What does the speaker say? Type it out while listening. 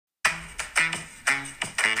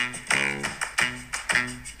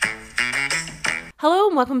Hello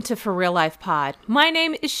and welcome to For Real Life Pod. My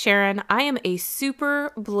name is Sharon. I am a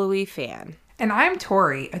super Bluey fan. And I'm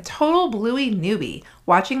Tori, a total Bluey newbie,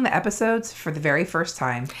 watching the episodes for the very first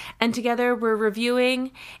time. And together we're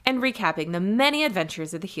reviewing and recapping the many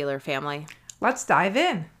adventures of the Healer family. Let's dive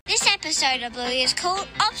in. This episode of Bluey is called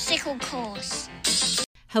Obstacle Course.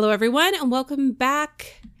 Hello everyone and welcome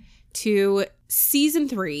back to Season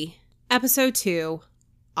 3, Episode 2,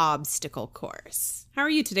 Obstacle Course. How are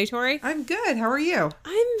you today, Tori? I'm good. How are you?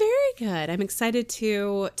 I'm very good. I'm excited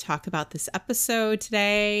to talk about this episode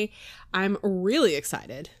today. I'm really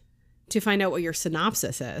excited to find out what your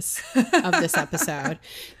synopsis is of this episode.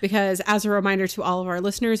 Because as a reminder to all of our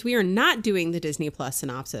listeners, we are not doing the Disney Plus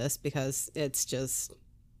synopsis because it's just,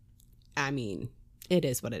 it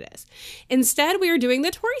is what it is. Instead, we are doing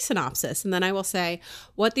the Tori synopsis, and then I will say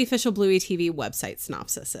what the official Bluey TV website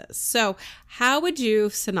synopsis is. So how would you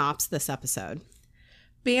synopsis this episode?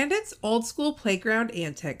 Bandit's old school playground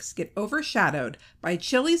antics get overshadowed by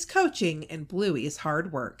Chili's coaching and Bluey's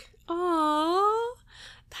hard work. Aww,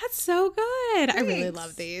 that's so good. Thanks. I really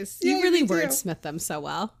love these. Yeah, You really me too. wordsmith them so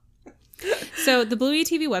well. So the Bluey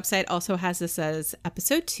TV website also has this as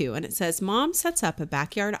episode 2, and it says, Mom sets up a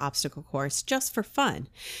backyard obstacle course just for fun,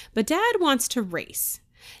 but Dad wants to race.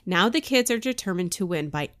 Now the kids are determined to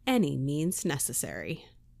win by any means necessary.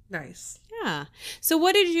 Nice. Yeah. So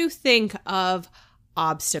what did you think of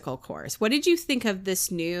Obstacle Course? What did you think of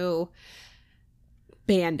this new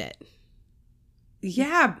Bandit?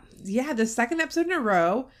 Yeah, the second episode in a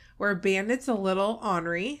row where Bandit's a little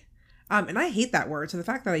ornery. And I hate that word, so the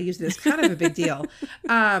fact that I used it is kind of a big deal.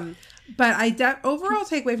 But overall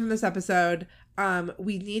takeaway from this episode,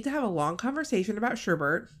 we need to have a long conversation about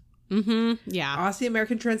Sherbert. Mm-hmm. Yeah. Aussie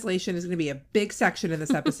American translation is going to be a big section in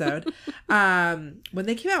this episode. When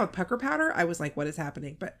they came out with pucker powder, I was like, what is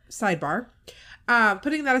happening? But sidebar.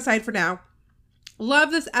 Putting that aside for now,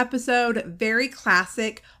 love this episode. Very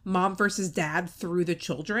classic mom versus dad through the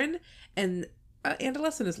children. And a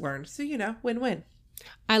lesson is learned. So, win-win.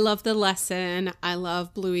 I love the lesson. I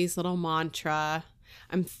love Bluey's little mantra.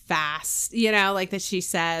 I'm fast, like that she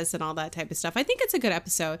says and all that type of stuff. I think it's a good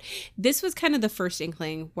episode. This was kind of the first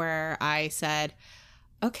inkling where I said,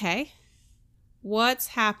 okay, what's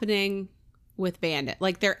happening with Bandit?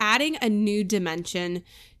 Like they're adding a new dimension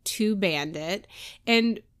to Bandit.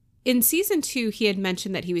 And in season 2, he had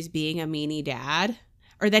mentioned that he was being a meanie dad,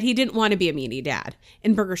 or that he didn't want to be a meanie dad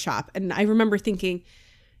in Burger Shop. And I remember thinking,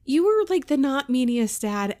 you were like the not meaniest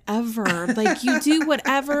dad ever. Like you do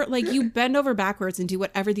whatever, like you bend over backwards and do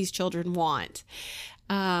whatever these children want.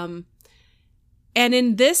 And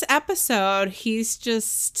in this episode, he's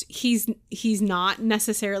not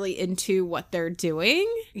necessarily into what they're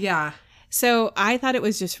doing. Yeah. So I thought it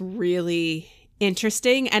was just really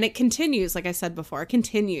interesting, and it continues, like I said before, it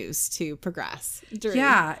continues to progress during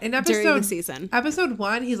the season. Episode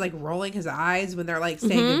 1, he's like rolling his eyes when they're like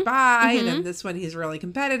saying goodbye, and then this one he's really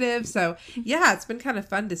competitive. So yeah, it's been kind of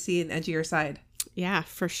fun to see an edgier side. Yeah,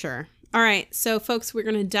 for sure. All right, so folks, we're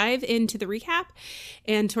going to dive into the recap,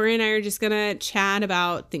 and Tori and I are just going to chat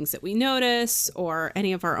about things that we notice or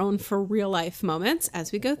any of our own for real life moments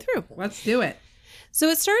as we go through. Let's do it. So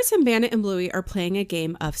it starts when Bandit and Bluey are playing a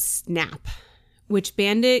game of Snap, which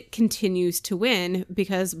Bandit continues to win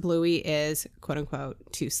because Bluey is, quote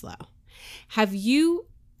unquote, too slow. Have you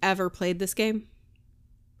ever played this game?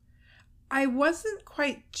 I wasn't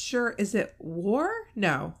quite sure. Is it War?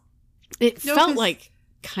 No. It felt like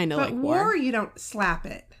kind of like War. War, you don't slap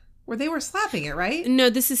it. Or they were slapping it, right? No,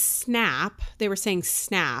 this is Snap. They were saying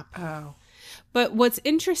Snap. Oh. But what's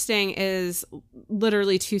interesting is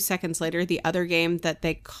literally 2 seconds later, the other game that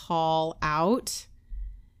they call out.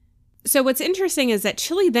 So what's interesting is that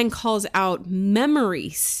Chili then calls out Memory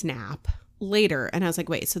Snap later. And I was like,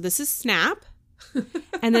 wait, so this is Snap?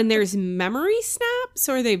 And then there's Memory Snap?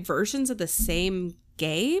 So are they versions of the same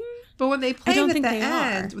game? But when they played it at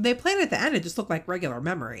the end, it just looked like regular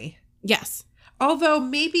Memory. Yes. Although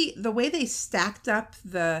maybe the way they stacked up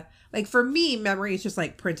for me, Memory is just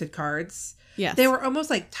like printed cards. Yes. They were almost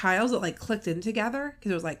like tiles that like clicked in together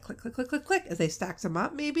because it was like click, click, click, click, click as they stacked them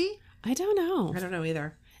up, maybe? I don't know. I don't know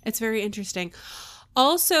either. It's very interesting.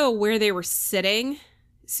 Also, where they were sitting,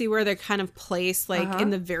 see where they're kind of placed, like in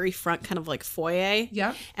the very front, kind of like foyer.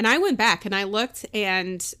 Yep. And I went back and I looked,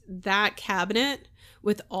 and that cabinet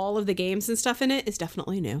with all of the games and stuff in it is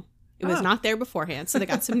definitely new. It was not there beforehand, so they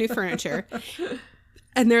got some new furniture.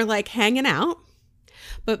 And they're like hanging out.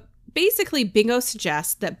 But basically, Bingo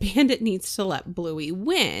suggests that Bandit needs to let Bluey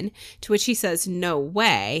win, to which he says no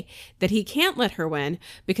way, that he can't let her win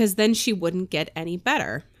because then she wouldn't get any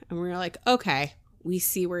better. And we were like, okay, we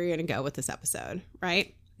see where you're going to go with this episode,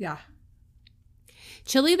 right? Yeah.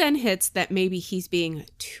 Chili then hits that maybe he's being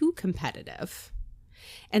too competitive.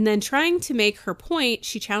 And then trying to make her point,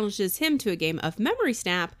 she challenges him to a game of Memory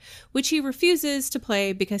Snap, which he refuses to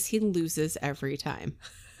play because he loses every time.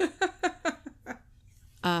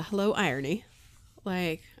 Hello, irony.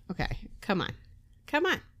 Like, okay, come on. Come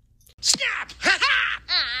on. Snap! Ha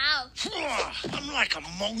ha! Ow. I'm like a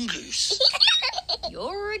mongoose.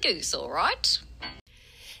 You're a goose, all right.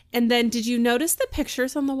 And then did you notice the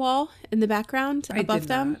pictures on the wall in the background above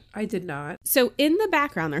them? I did not. So in the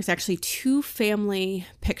background, there's actually 2 family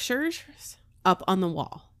pictures up on the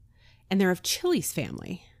wall. And they're of Chili's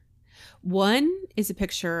family. One is a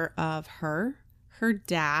picture of her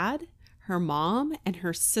dad, her mom, and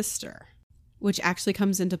her sister, which actually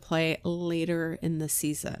comes into play later in the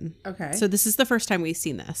season. Okay. So this is the first time we've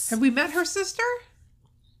seen this. Have we met her sister?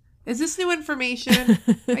 Is this new information?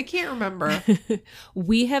 I can't remember.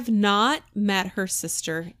 We have not met her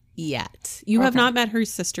sister yet. You have Okay. not met her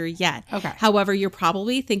sister yet. Okay. However, you're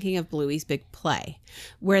probably thinking of Bluey's Big Play,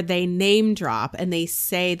 where they name drop and they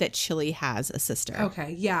say that Chili has a sister.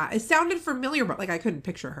 Okay. Yeah. It sounded familiar, but like I couldn't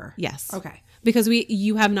picture her. Yes. Okay. Because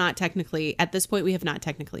you have not technically, at this point, we have not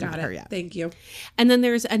technically Got met it. her yet. Thank you. And then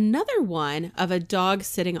there's another one of a dog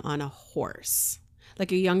sitting on a horse,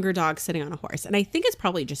 like a younger dog sitting on a horse. And I think it's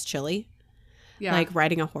probably just Chili, Yeah. like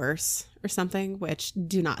riding a horse or something, which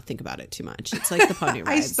do not think about it too much. It's like the pony rides.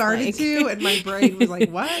 I started like, to, and my brain was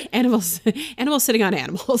like, what? Animals sitting on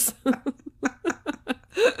animals.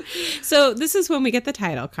 So this is when we get the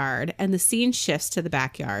title card and the scene shifts to the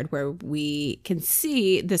backyard where we can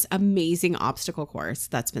see this amazing obstacle course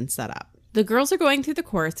that's been set up. The girls are going through the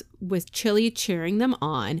course with Chili cheering them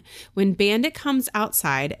on when Bandit comes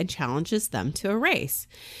outside and challenges them to a race.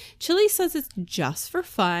 Chili says it's just for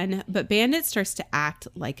fun, but Bandit starts to act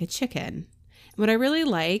like a chicken. What I really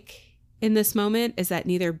like in this moment is that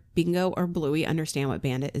neither Bingo or Bluey understand what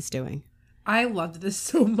Bandit is doing. I loved this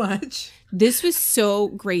so much. This was so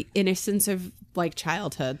great innocence of like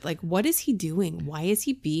childhood. Like, what is he doing? Why is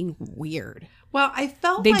he being weird? Well, I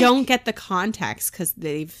felt They like don't get the context because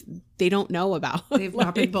they don't know about. they've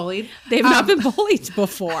not been bullied. They've not been bullied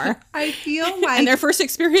before. I feel like And their first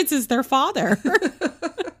experience is their father.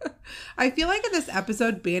 I feel like in this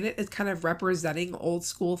episode, Bandit is kind of representing old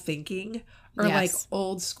school thinking or like Yes.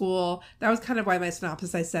 old school. That was kind of why my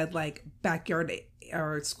synopsis I said like backyard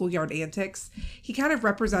or schoolyard antics. He kind of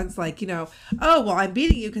represents like, you know, oh, well, I'm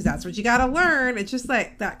beating you because that's what you got to learn. It's just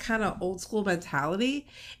like that kind of old school mentality.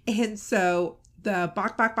 And so the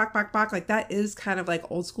bok, like that is kind of like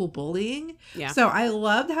old school bullying. Yeah. So I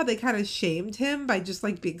loved how they kind of shamed him by just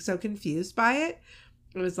like being so confused by it.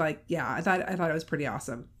 It was like, yeah, I thought it was pretty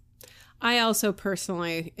awesome. I also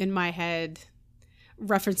personally, in my head,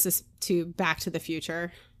 reference this to Back to the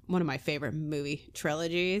Future, one of my favorite movie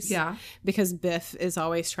trilogies. Yeah. Because Biff is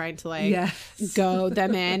always trying to like Yes. go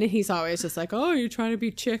them in. And he's always just like, oh, you're trying to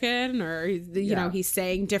be chicken, or you Yeah. know, he's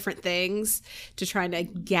saying different things to try to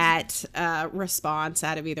get a response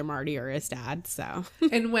out of either Marty or his dad. So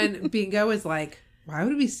And when Bingo is like, why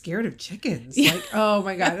would we be scared of chickens? Like, oh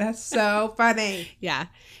my God, that's so funny. yeah,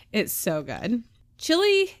 it's so good.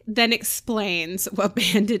 Chili then explains what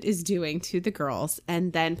Bandit is doing to the girls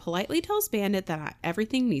and then politely tells Bandit that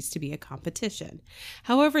everything needs to be a competition.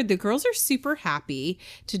 However, the girls are super happy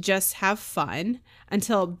to just have fun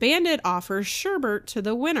until Bandit offers sherbet to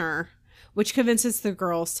the winner, which convinces the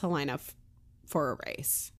girls to line up for a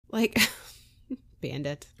race. Like,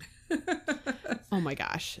 Bandit. Oh my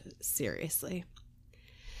gosh, seriously.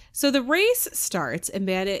 So the race starts and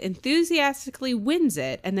Bandit enthusiastically wins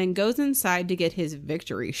it and then goes inside to get his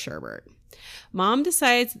victory sherbet. Mom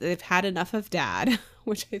decides that they've had enough of Dad,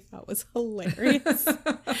 which I thought was hilarious.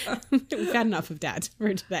 We've had enough of Dad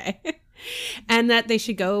for today. And that they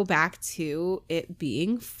should go back to it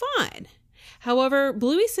being fun. However,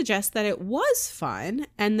 Bluey suggests that it was fun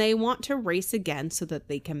and they want to race again so that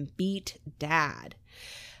they can beat Dad.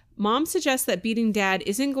 Mom suggests that beating Dad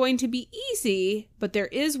isn't going to be easy, but there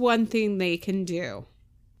is one thing they can do.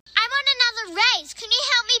 I want another race. Can you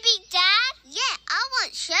help me beat Dad? Yeah, I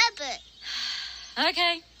want sherbet.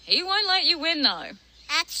 Okay, he won't let you win, though.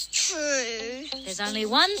 That's true. There's only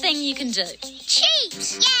one thing you can do.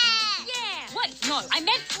 Cheat! Yeah! Yeah! What? No, I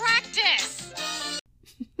meant practice!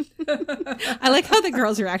 I like how the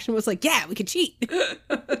girl's reaction was like, yeah, we could cheat.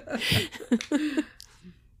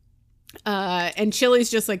 And Chili's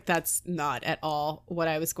just like, that's not at all what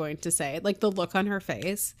I was going to say. Like the look on her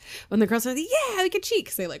face when the girls are like, yeah, we could cheat,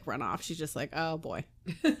 because they like run off. She's just like, oh boy,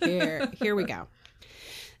 here we go.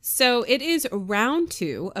 So it is round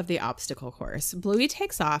 2 of the obstacle course. Bluey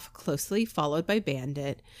takes off, closely followed by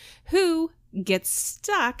Bandit, who gets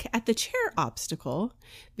stuck at the chair obstacle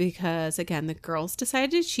because, again, the girls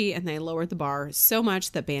decided to cheat and they lowered the bar so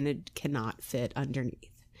much that Bandit cannot fit underneath.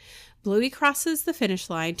 Bluey crosses the finish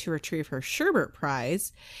line to retrieve her Sherbert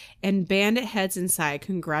prize, and Bandit heads inside,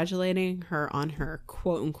 congratulating her on her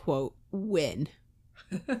quote-unquote win.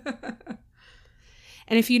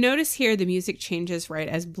 And if you notice here, the music changes right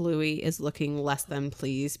as Bluey is looking less than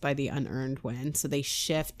pleased by the unearned win. So they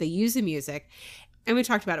shift, they use the music, and we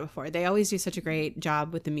talked about it before. They always do such a great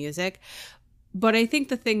job with the music. But I think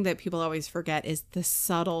the thing that people always forget is the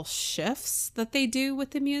subtle shifts that they do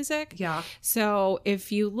with the music. Yeah. So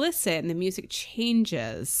if you listen, the music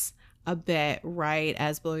changes a bit right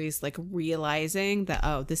as Bluey's like realizing that,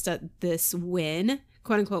 oh, this win,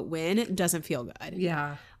 quote unquote win, doesn't feel good.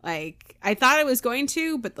 Yeah. Like, I thought it was going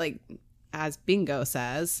to, but like, as Bingo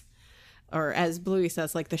says, or as Bluey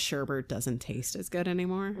says, like, the sherbet doesn't taste as good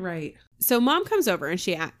anymore. Right. So Mom comes over and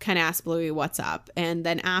she kind of asks Bluey what's up and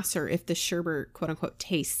then asks her if the sherbet, quote unquote,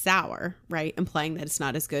 tastes sour, right? Implying that it's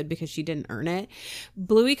not as good because she didn't earn it.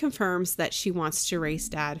 Bluey confirms that she wants to race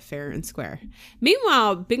Dad fair and square.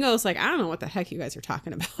 Meanwhile, Bingo's like, I don't know what the heck you guys are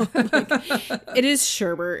talking about. Like, it is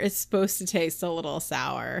sherbet. It's supposed to taste a little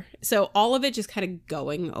sour. So all of it just kind of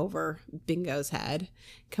going over Bingo's head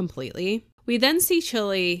completely. We then see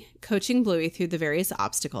Chili coaching Bluey through the various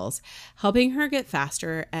obstacles, helping her get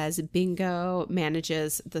faster as Bingo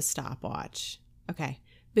manages the stopwatch. Okay,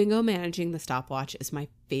 Bingo managing the stopwatch is my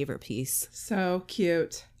favorite piece. So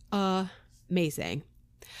cute. Amazing.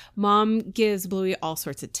 Mom gives Bluey all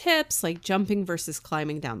sorts of tips, like jumping versus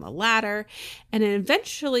climbing down the ladder, and then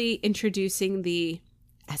eventually introducing the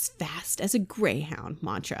 "as fast as a greyhound"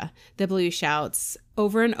 mantra that Bluey shouts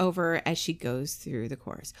over and over as she goes through the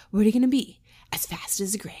course. What are you going to be? As fast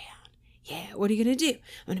as a greyhound. Yeah, what are you going to do?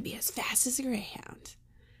 I'm going to be as fast as a greyhound.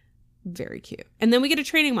 Very cute. And then we get a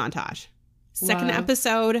training montage. Second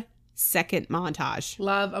episode, second montage.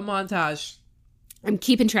 Love a montage. I'm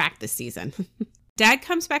keeping track this season. Dad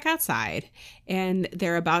comes back outside and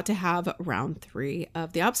they're about to have round 3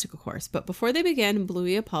 of the obstacle course. But before they begin,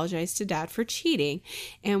 Bluey apologized to Dad for cheating.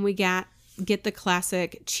 And we get the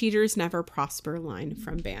classic "cheaters never prosper" line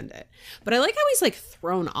from Bandit. But I like how he's like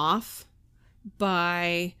thrown off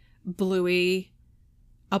by Bluey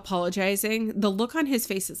apologizing. The look on his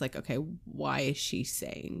face is like, okay, why is she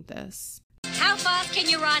saying this? How fast can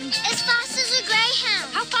you run? As fast as a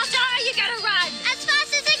greyhound. How fast are you gonna run? As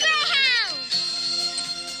fast as a greyhound.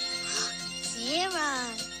 0.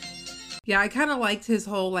 Yeah, I kind of liked his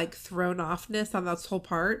whole like thrown offness on this whole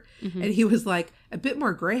part. And he was like, a bit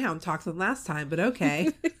more greyhound talk than last time, but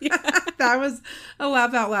okay. That was a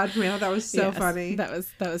laugh out loud for me. I thought that was so funny. That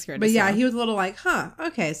was great. But yeah, he was a little like, huh,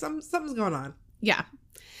 okay, something's going on. Yeah.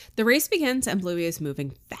 The race begins and Bluey is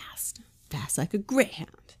moving fast like a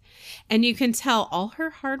greyhound. And you can tell all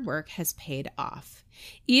her hard work has paid off.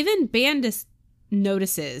 Even Bandit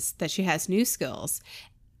notices that she has new skills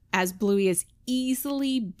as Bluey is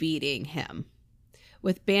easily beating him,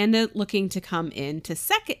 with Bandit looking to come into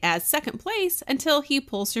second place until he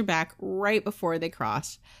pulls her back right before they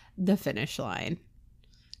cross the finish line.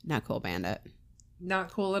 Not cool, Bandit.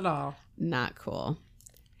 Not cool at all. Not cool.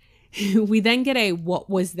 We then get a "what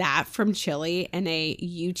was that" from Chili and a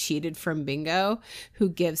 "you cheated" from Bingo, who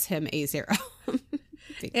gives him a 0.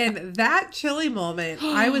 And that Chili moment,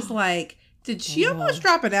 I was like, did she almost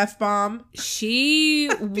drop an F-bomb? She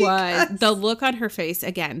was. The look on her face,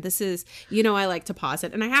 again, this is, I like to pause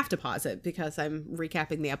it, and I have to pause it because I'm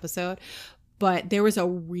recapping the episode, but there was a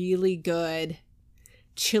really good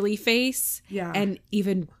Chili face, and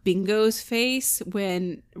even Bingo's face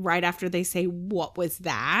when right after they say "what was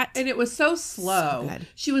that," and it was so slow. So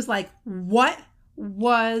she was like, "What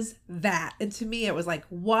was that?" And to me, it was like,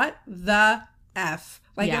 "What the F?"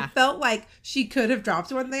 Like it felt like she could have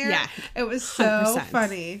dropped one there. Yeah, it was so 100%.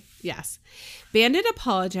 Funny. Yes, Bandit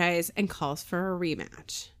apologizes and calls for a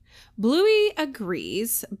rematch. Bluey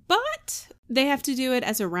agrees, but they have to do it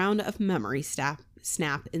as a round of memory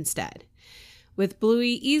snap instead, with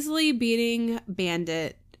Bluey easily beating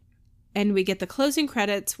Bandit, and we get the closing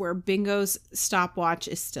credits where Bingo's stopwatch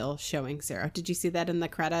is still showing 0. Did you see that in the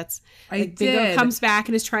credits? I did. Bingo comes back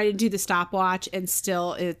and is trying to do the stopwatch, and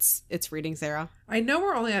still it's reading 0. I know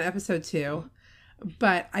we're only on episode 2,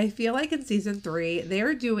 but I feel like in season 3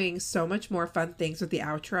 they're doing so much more fun things with the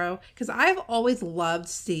outro, because I've always loved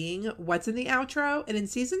seeing what's in the outro, and in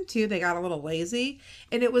season 2 they got a little lazy,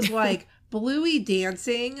 and it was like Bluey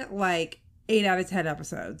dancing like 8 out of 10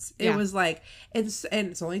 episodes. It Yeah. was like, and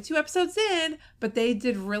it's only 2 episodes in, but they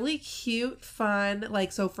did really cute, fun,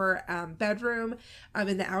 like, so for bedroom,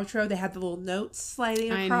 in the outro, they had the little notes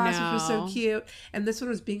sliding I across, which was so know. cute. And this one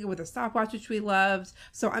was Bingo with a stopwatch, which we loved.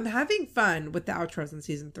 So I'm having fun with the outros in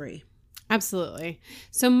season 3. Absolutely.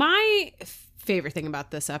 So my favorite thing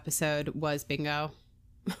about this episode was Bingo.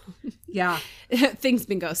 Yeah. Things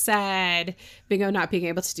Bingo said, Bingo not being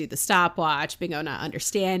able to do the stopwatch, Bingo not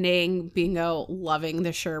understanding, Bingo loving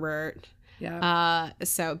the sherbet. Yeah.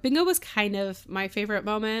 So Bingo was kind of my favorite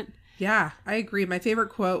moment. Yeah, I agree. My favorite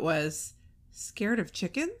quote was "scared of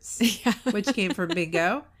chickens," Yeah. which came from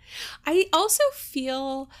Bingo. I also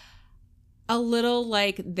feel a little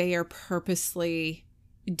like they are purposely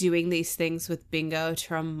doing these things with Bingo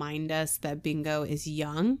to remind us that Bingo is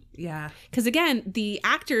young. Yeah. Because again, the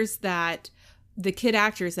kid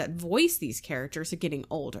actors that voice these characters are getting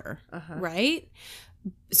older, Uh-huh. right?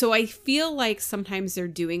 So I feel like sometimes they're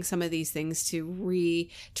doing some of these things to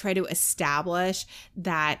try to establish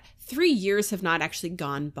that 3 years have not actually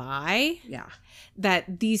gone by, Yeah.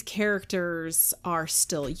 that these characters are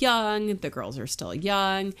still young, the girls are still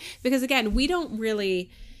young. Because again, we don't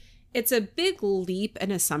really... It's a big leap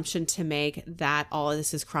and assumption to make that all of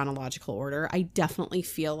this is chronological order. I definitely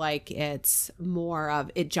feel like it's more of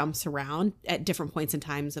it jumps around at different points in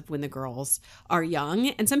times of when the girls are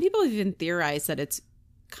young. And some people have even theorized that it's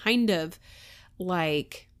kind of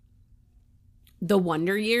like the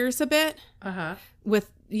Wonder Years a bit Uh-huh. with,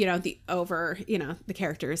 the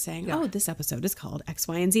characters saying, Yeah. oh, this episode is called X,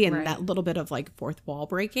 Y, and Z. And Right. that little bit of like fourth wall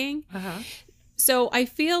breaking. Uh-huh. So I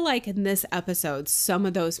feel like in this episode, some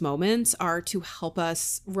of those moments are to help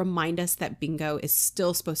us remind us that Bingo is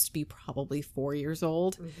still supposed to be probably 4 years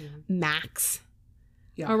old, max,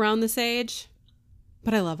 Yeah. around this age.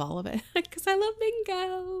 But I love all of it because I love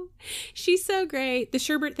Bingo. She's so great. The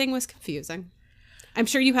sherbet thing was confusing. I'm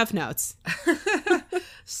sure you have notes.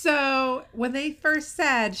 So when they first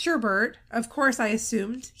said sherbet, of course I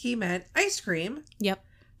assumed he meant ice cream, Yep.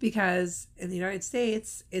 because in the United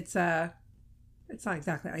States, it's not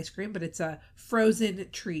exactly ice cream, but it's a frozen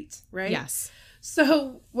treat, right? Yes.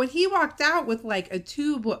 So when he walked out with like a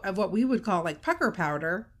tube of what we would call like pucker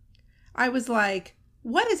powder, I was like,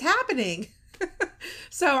 what is happening?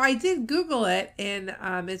 So I did Google it, and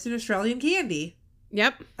it's an Australian candy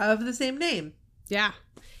Yep. of the same name. Yeah.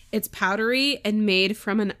 It's powdery and made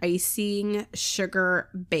from an icing sugar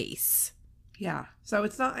base. Yeah. So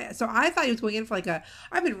it's not, so I thought he was going in for like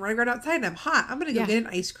I've been running around outside and I'm hot, I'm going to go Yeah. get an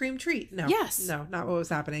ice cream treat. No. Yes. No, not what was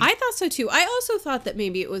happening. I thought so too. I also thought that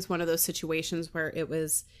maybe it was one of those situations where it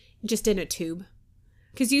was just in a tube.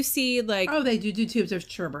 Because you see like, Oh, they do tubes of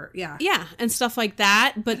sherbet. Yeah. yeah, and stuff like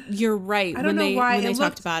that. But you're right. I don't know why when they it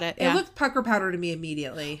talked about it. It Yeah. looked pucker powder to me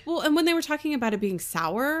immediately. Well, and when they were talking about it being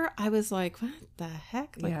sour, I was like, what the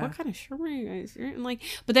heck? Like, Yeah. what kind of sugar are you guys eating? Like,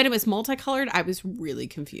 but then it was multicolored. I was really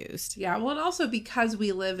confused. Yeah. Well, and also because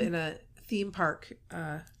we live in a theme park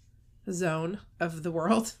zone of the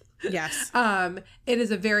world. Yes. It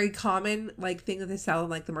is a very common like thing that they sell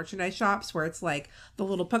in like the merchandise shops, where it's like the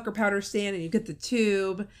little pucker powder stand and you get the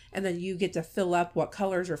tube and then you get to fill up what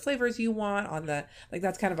colors or flavors you want on the, like,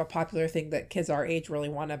 that's kind of a popular thing that kids our age really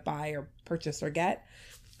want to buy or purchase or get.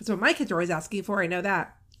 That's what my kids are always asking for. I know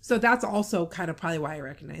that. So that's also kind of probably why I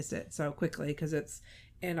recognized it so quickly, because it's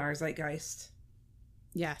in our zeitgeist.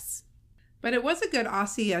 Yes. But it was a good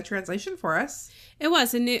Aussie translation for us. It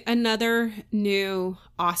was another new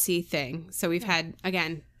Aussie thing. So we've had,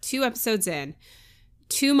 again, 2 episodes in,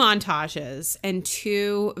 2 montages, and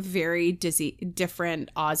 2 very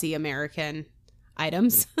different Aussie American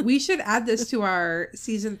items. We should add this to our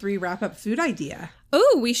season 3 wrap up food idea.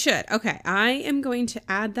 Oh, we should. Okay. I am going to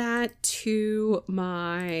add that to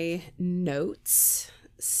my notes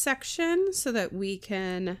section so that we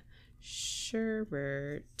can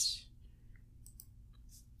sherbet,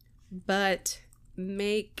 but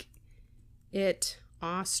make it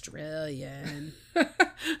Australian.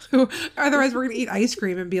 Otherwise, we're going to eat ice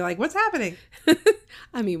cream and be like, what's happening?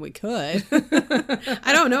 I mean, we could.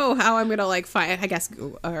 I don't know how I'm going to like find, I guess,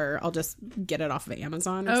 or I'll just get it off of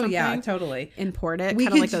Amazon or something. Yeah, totally. Import it. We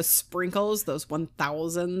Kind of like could- those sprinkles, those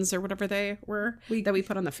 1000s or whatever they were that we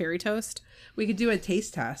put on the fairy toast. We could do a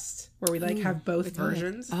taste test where we like have both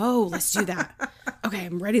versions. Oh, let's do that. Okay,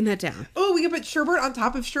 I'm writing that down. Oh, we could put sherbet on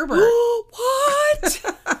top of sherbet.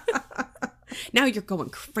 What? Now you're going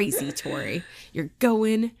crazy, Tori. You're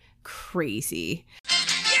going crazy.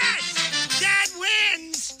 Yes! Dad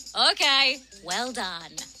wins! Okay, well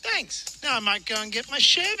done. Thanks. Now I might go and get my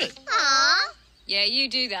sherbet. Aww. Yeah, you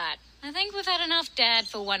do that. I think we've had enough, Dad,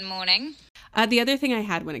 for one morning. The other thing I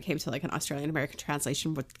had when it came to like an Australian American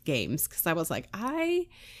translation with games, because I was like, I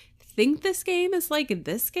think this game is like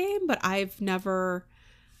this game, but I've never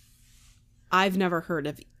heard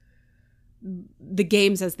of the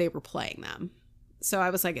games as they were playing them. So I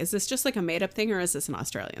was like, is this just like a made up thing or is this an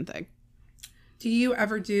Australian thing? Do you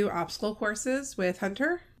ever do obstacle courses with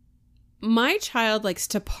Hunter? My child likes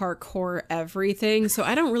to parkour everything, so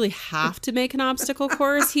I don't really have to make an obstacle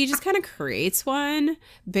course. He just kind of creates one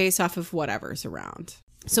based off of whatever's around.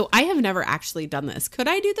 So I have never actually done this. Could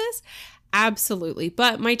I do this? Absolutely.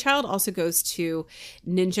 But my child also goes to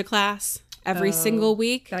ninja class every single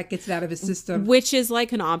week. That gets it out of his system. Which is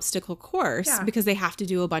like an obstacle course Yeah. because they have to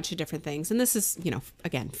do a bunch of different things. And this is,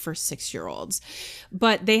 again, for 6-year-olds.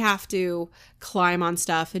 But they have to climb on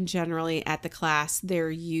stuff. And generally at the class, they're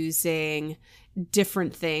using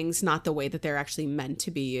different things, not the way that they're actually meant to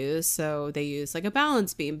be used. So they use like a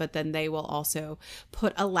balance beam, but then they will also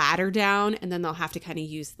put a ladder down and then they'll have to kind of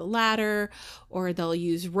use the ladder, or they'll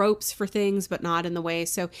use ropes for things, but not in the way.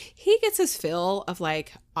 So he gets his fill of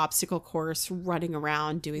like obstacle course running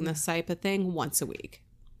around doing this type of thing once a week.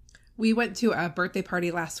 We went to a birthday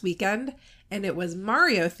party last weekend and it was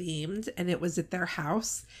Mario themed and it was at their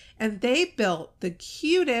house and they built the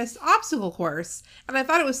cutest obstacle course. And I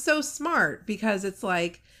thought it was so smart because it's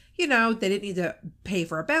like, they didn't need to pay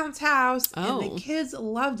for a bounce house and the kids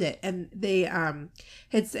loved it. And they,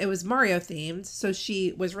 it was Mario themed. So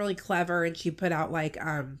she was really clever and she put out like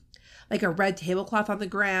a red tablecloth on the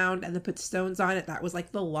ground and then put stones on it. That was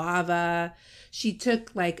like the lava. She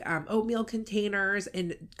took like oatmeal containers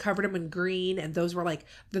and covered them in green. And those were like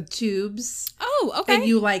the tubes. Oh, okay. And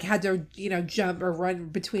you like had to, jump or run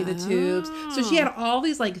between the tubes. So she had all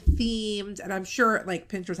these like themed, and I'm sure like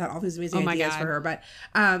Pinterest had all these amazing ideas for her, but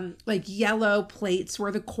like yellow plates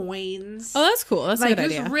were the coins. Oh, that's cool. That's a good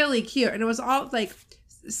idea. It was really cute. And it was all like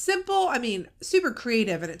simple, super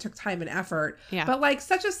creative, and it took time and effort. Yeah. But like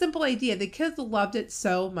such a simple idea. The kids loved it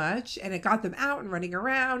so much and it got them out and running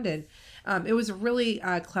around, and it was a really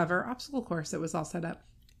clever obstacle course that was all set up.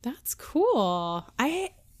 That's cool.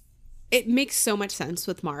 It makes so much sense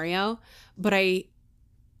with Mario, but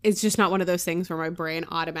it's just not one of those things where my brain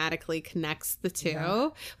automatically connects the two. Yeah.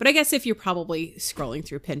 But I guess if you're probably scrolling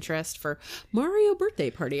through Pinterest for Mario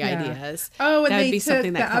birthday party ideas, and that would they be took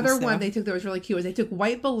something that the other through. one they took that was really cute was they took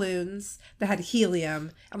white balloons that had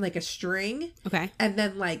helium and like a string, and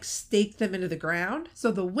then like staked them into the ground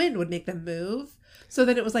so the wind would make them move. So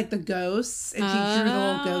then it was like the ghosts, and she drew the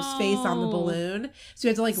little ghost face on the balloon. So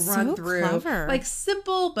you had to like run through. Clever. Like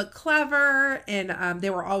simple but clever. And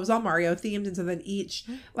it was all Mario themed. And so then each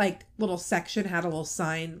like little section had a little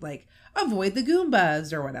sign like avoid the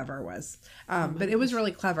Goombas or whatever it was. But it was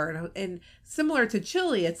really clever. And similar to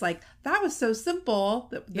Chili, it's like that was so simple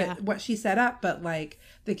that what she set up, but like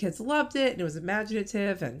the kids loved it and it was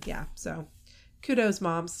imaginative. And so kudos,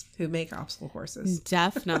 moms who make obstacle courses.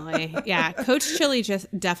 Definitely. Yeah. Coach Chili just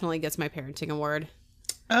definitely gets my parenting award.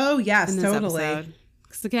 Oh, yes, totally.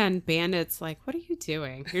 Because again, Bandit's like, what are you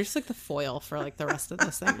doing? You're just like the foil for like the rest of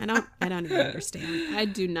this thing. I don't even understand. I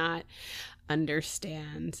do not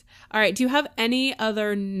understand. All right. Do you have any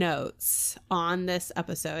other notes on this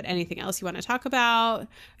episode? Anything else you want to talk about?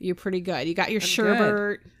 You're pretty good. You got your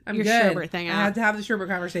sherbet. I'm your good. Sherbet thing out. I had to have the sherbet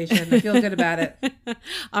conversation. I feel good about it.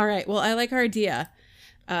 All right. Well, I like our idea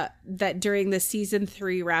that during the season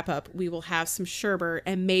 3 wrap up, we will have some sherbet,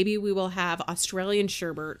 and maybe we will have Australian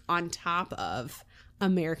sherbet on top of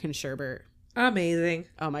American sherbet. Amazing.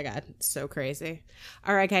 Oh my God. So crazy.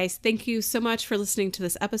 All right, guys. Thank you so much for listening to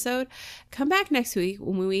this episode. Come back next week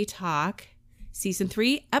when we talk season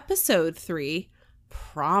 3, episode 3,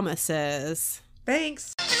 Promises.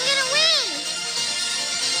 Thanks. I'm gonna win!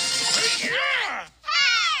 Yeah!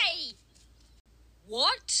 Hey!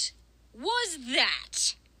 What was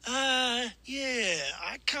that? Yeah,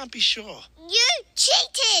 I can't be sure. You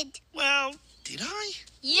cheated! Well, did I?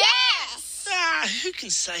 Yes! Who can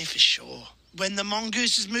say for sure? When the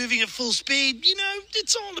mongoose is moving at full speed,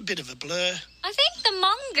 it's all a bit of a blur. I think the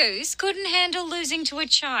mongoose couldn't handle losing to a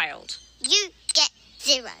child. You get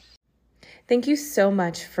 0. Thank you so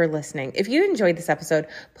much for listening. If you enjoyed this episode,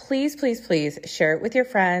 please, please, please share it with your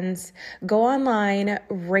friends. Go online,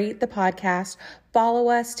 rate the podcast, follow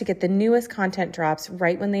us to get the newest content drops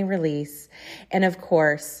right when they release. And of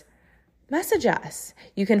course, message us.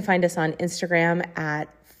 You can find us on Instagram at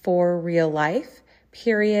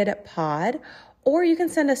forreallife.pod, or you can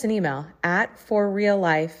send us an email at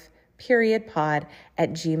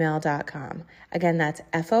forreallife.pod@gmail.com. Again, that's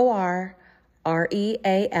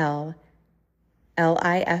FORREALLIFE.pod.